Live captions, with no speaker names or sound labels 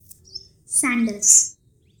Sandals.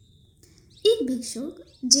 एक भिक्षुक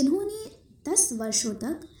जिन्होंने 10 वर्षों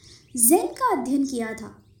तक ज़ेन का अध्ययन किया था,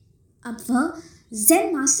 अब वह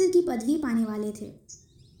ज़ेन मास्टर की पदवी पाने वाले थे।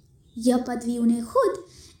 यह पदवी उन्हें खुद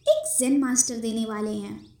एक ज़ेन मास्टर देने वाले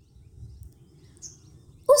हैं।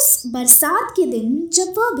 उस बरसात के दिन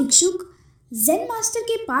जब वह भिक्षुक ज़ेन मास्टर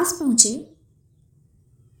के पास पहुंचे,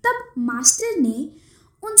 तब मास्टर ने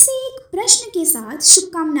उनसे एक प्रश्न के साथ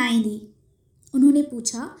शुभकामनाएं दी। उन्होंने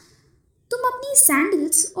पूछा, तुम अपनी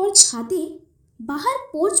सैंडल्स और छाते बाहर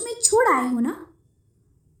पोर्च में छोड़ आए हो ना?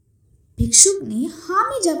 भिक्षुक ने हाँ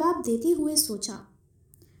में जवाब देते हुए सोचा,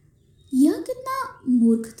 यह कितना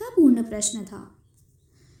मूर्खतापूर्ण प्रश्न था।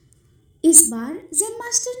 इस बार ज़ेन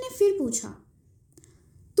मास्टर ने फिर पूछा,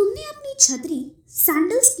 तुमने अपनी छतरी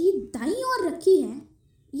सैंडल्स की दाईं ओर रखी है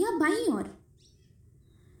या बाईं ओर?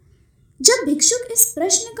 जब भिक्षुक इस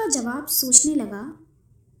प्रश्न का जवाब सोचने लगा,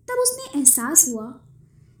 तब उसने एहसास हुआ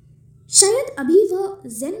शायद अभी वह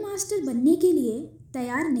ज़ेन मास्टर बनने के लिए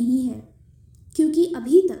तैयार नहीं है, क्योंकि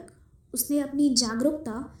अभी तक उसने अपनी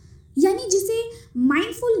जागरूकता, यानी जिसे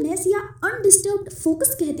माइंडफुलनेस या अनडिस्टर्ब्ड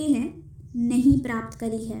फोकस कहते हैं, नहीं प्राप्त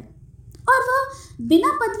करी है और वह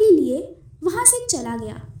बिना पदवी लिए वहां से चला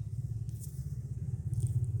गया।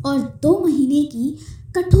 और 2 महीने की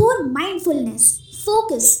कठोर माइंडफुलनेस,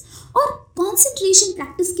 फोकस और कंसंट्रेशन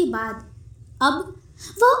प्रैक्टिस के बाद अब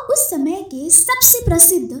वह उस समय के सबसे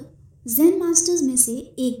प्रसिद्ध ज़ेन मास्टर्स में से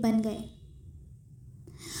एक बन गए।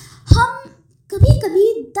 हम कभी कभी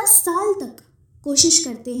 10 साल तक कोशिश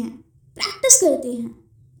करते हैं, प्रैक्टिस करते हैं,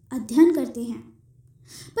 अध्ययन करते हैं,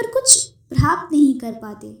 पर कुछ प्राप्त नहीं कर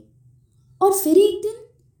पाते और फिर एक दिन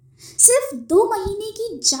सिर्फ 2 महीने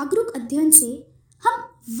की जागरूक अध्ययन से हम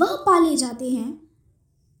वह पा ले जाते हैं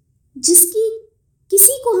जिसकी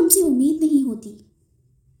किसी को हमसे उम्मीद नहीं होती।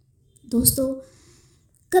 दोस्तों,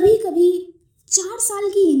 कभी कभी 4 साल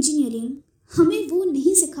की इंजीनियरिंग हमें वो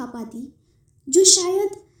नहीं सिखा पाती जो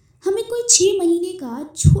शायद हमें कोई 6 महीने का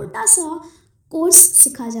छोटा सा कोर्स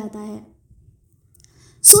सिखा जाता है।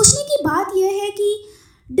 सोचने की बात यह है कि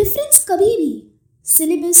डिफरेंस कभी भी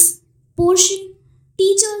सिलेबस, पोर्शन,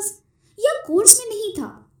 टीचर्स या कोर्स में नहीं था,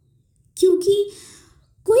 क्योंकि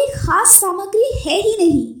कोई खास सामग्री है ही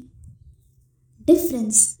नहीं।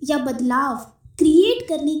 डिफरेंस या बदलाव क्रिएट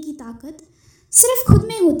करने की ताकत सिर्फ खुद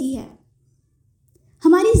में होती है।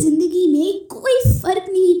 हमारी जिंदगी में कोई फर्क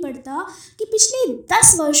नहीं पड़ता कि पिछले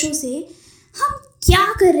 10 वर्षों से हम क्या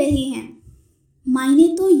कर रहे हैं। मायने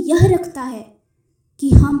तो यह रखता है कि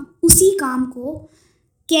हम उसी काम को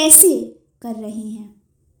कैसे कर रहे हैं,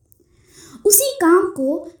 उसी काम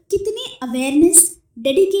को कितने अवेयरनेस,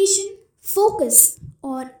 डेडिकेशन, फोकस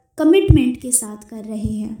और कमिटमेंट के साथ कर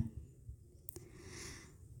रहे हैं।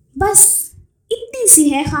 बस इतनी सी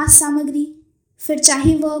है खास सामग्री, फिर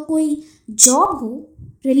चाहे वह कोई जॉब हो,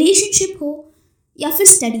 रिलेशनशिप हो या फिर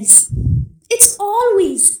studies. It's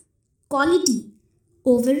always quality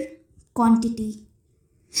over quantity.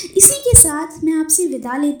 इसी के साथ मैं आपसे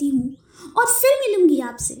विदा लेती हूँ और फिर मिलूंगी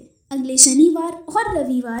आपसे अगले शनिवार और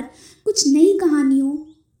रविवार कुछ नई कहानियों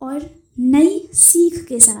और नई सीख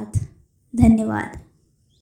के साथ। धन्यवाद।